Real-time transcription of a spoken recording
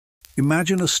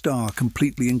Imagine a star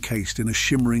completely encased in a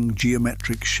shimmering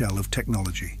geometric shell of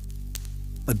technology.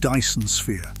 A Dyson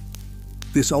Sphere.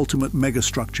 This ultimate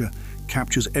megastructure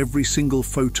captures every single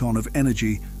photon of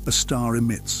energy a star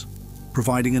emits,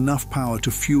 providing enough power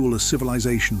to fuel a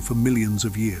civilization for millions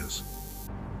of years.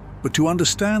 But to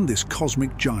understand this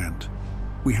cosmic giant,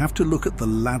 we have to look at the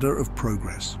ladder of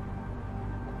progress.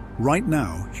 Right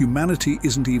now, humanity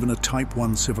isn't even a Type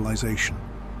 1 civilization.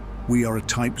 We are a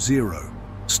Type 0,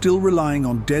 still relying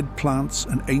on dead plants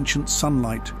and ancient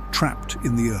sunlight trapped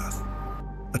in the Earth.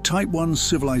 A Type 1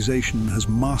 civilization has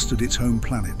mastered its home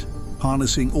planet,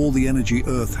 harnessing all the energy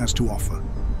Earth has to offer.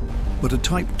 But a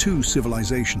Type 2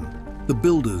 civilization, the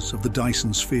builders of the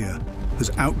Dyson Sphere,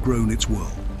 has outgrown its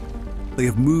world. They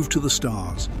have moved to the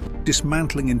stars,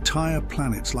 dismantling entire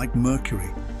planets like Mercury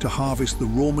to harvest the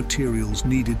raw materials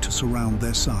needed to surround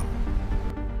their sun.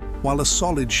 While a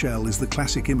solid shell is the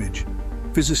classic image,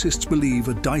 physicists believe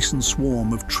a Dyson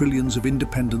swarm of trillions of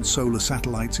independent solar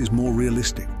satellites is more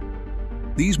realistic.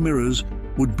 These mirrors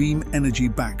would beam energy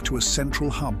back to a central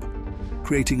hub,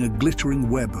 creating a glittering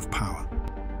web of power.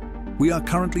 We are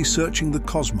currently searching the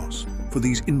cosmos for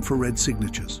these infrared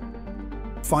signatures.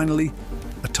 Finally,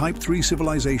 a Type 3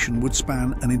 civilization would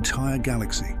span an entire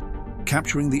galaxy,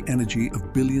 capturing the energy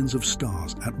of billions of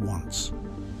stars at once.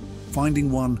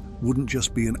 Finding one wouldn't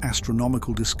just be an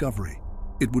astronomical discovery,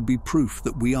 it would be proof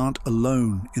that we aren't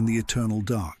alone in the eternal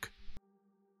dark.